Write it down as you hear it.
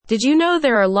Did you know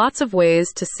there are lots of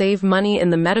ways to save money in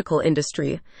the medical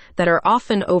industry that are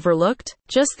often overlooked?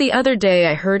 Just the other day,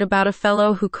 I heard about a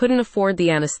fellow who couldn't afford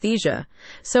the anesthesia,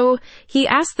 so he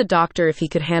asked the doctor if he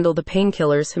could handle the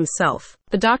painkillers himself.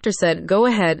 The doctor said, "Go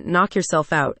ahead, knock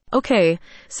yourself out." Okay,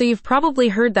 so you've probably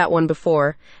heard that one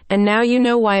before, and now you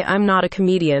know why I'm not a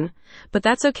comedian. But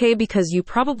that's okay because you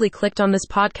probably clicked on this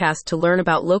podcast to learn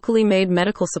about locally made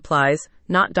medical supplies,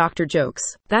 not doctor jokes.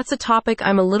 That's a topic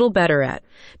I'm a little better at,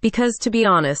 because to be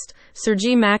honest,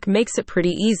 Surgimac makes it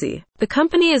pretty easy. The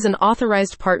company is an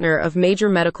authorized partner of major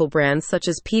medical brands such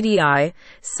as PDI,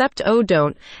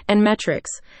 Sept-O-Don't, and Metrix,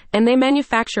 and they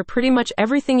manufacture pretty much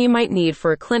everything you might need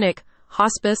for a clinic,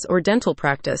 hospice, or dental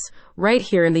practice, right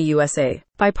here in the USA.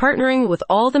 By partnering with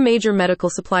all the major medical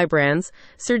supply brands,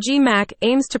 Surgimac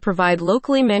aims to provide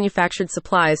locally manufactured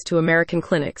supplies to American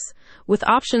clinics, with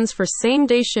options for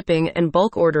same-day shipping and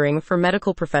bulk ordering for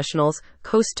medical professionals,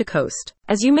 coast to coast.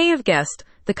 As you may have guessed,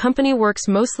 the company works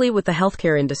mostly with the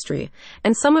healthcare industry,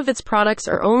 and some of its products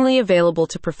are only available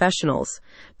to professionals,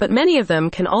 but many of them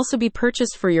can also be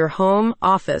purchased for your home,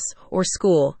 office, or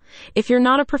school. If you're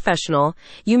not a professional,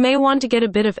 you may want to get a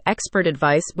bit of expert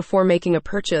advice before making a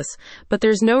purchase, but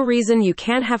there's no reason you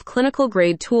can't have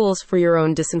clinical-grade tools for your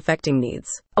own disinfecting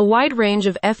needs. A wide range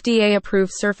of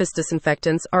FDA-approved surface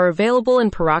disinfectants are available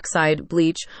in peroxide,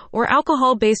 bleach, or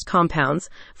alcohol-based compounds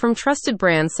from trusted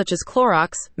brands such as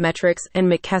Clorox, Metrix,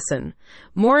 and McKesson.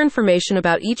 More information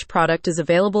about each product is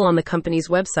available on the company's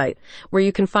website, where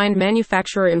you can find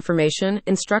manufacturer information,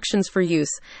 instructions for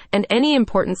use, and any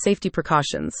important safety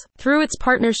precautions. Through its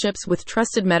partnerships with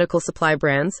trusted medical supply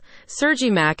brands,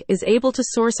 Surgimac is able to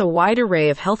source a wide array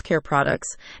of healthcare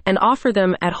products and offer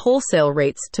them at wholesale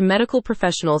rates to medical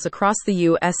professionals across the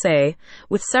USA.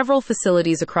 With several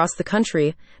facilities across the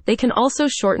country, they can also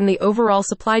shorten the overall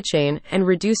supply chain and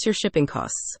reduce your shipping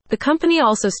costs. The company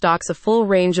also stocks a full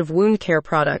range of wound care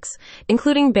products,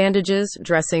 including bandages,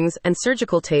 dressings, and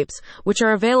surgical tapes, which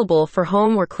are available for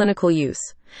home or clinical use.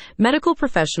 Medical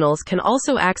professionals can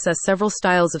also access several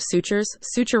styles of sutures,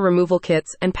 suture removal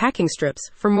kits, and packing strips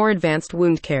for more advanced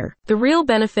wound care. The real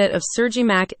benefit of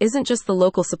Surgimac isn't just the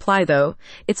local supply, though.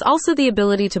 It's also the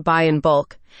ability to buy in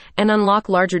bulk and unlock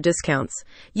larger discounts.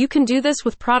 You can do this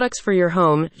with products for your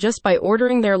home just by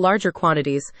ordering their larger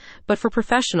quantities, but for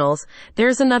professionals,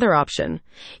 there's another option.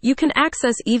 You can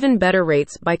access even better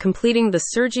rates by completing the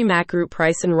Surgimac Group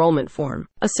Price Enrollment Form.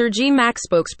 A Surgimac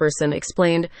spokesperson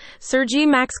explained,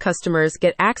 "Surgimac's customers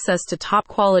get access to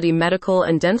top-quality medical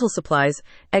and dental supplies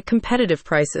at competitive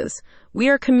prices. We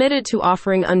are committed to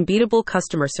offering unbeatable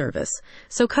customer service,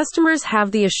 so customers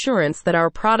have the assurance that our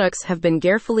products have been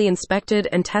carefully inspected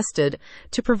and tested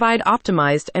to provide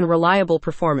optimized and reliable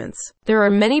performance. There are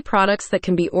many products that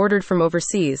can be ordered from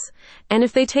overseas, and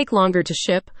if they take longer to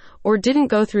ship or didn't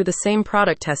go through the same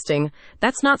product testing,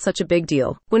 that's not such a big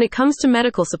deal. When it comes to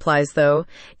medical supplies, though,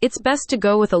 it's best to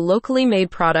go with a locally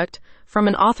made product from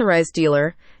an authorized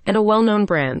dealer and a well-known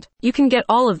brand. You can get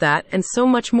all of that and so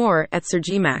much more at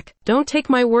Surgimac. Don't take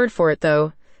my word for it,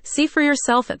 though. See for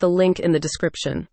yourself at the link in the description."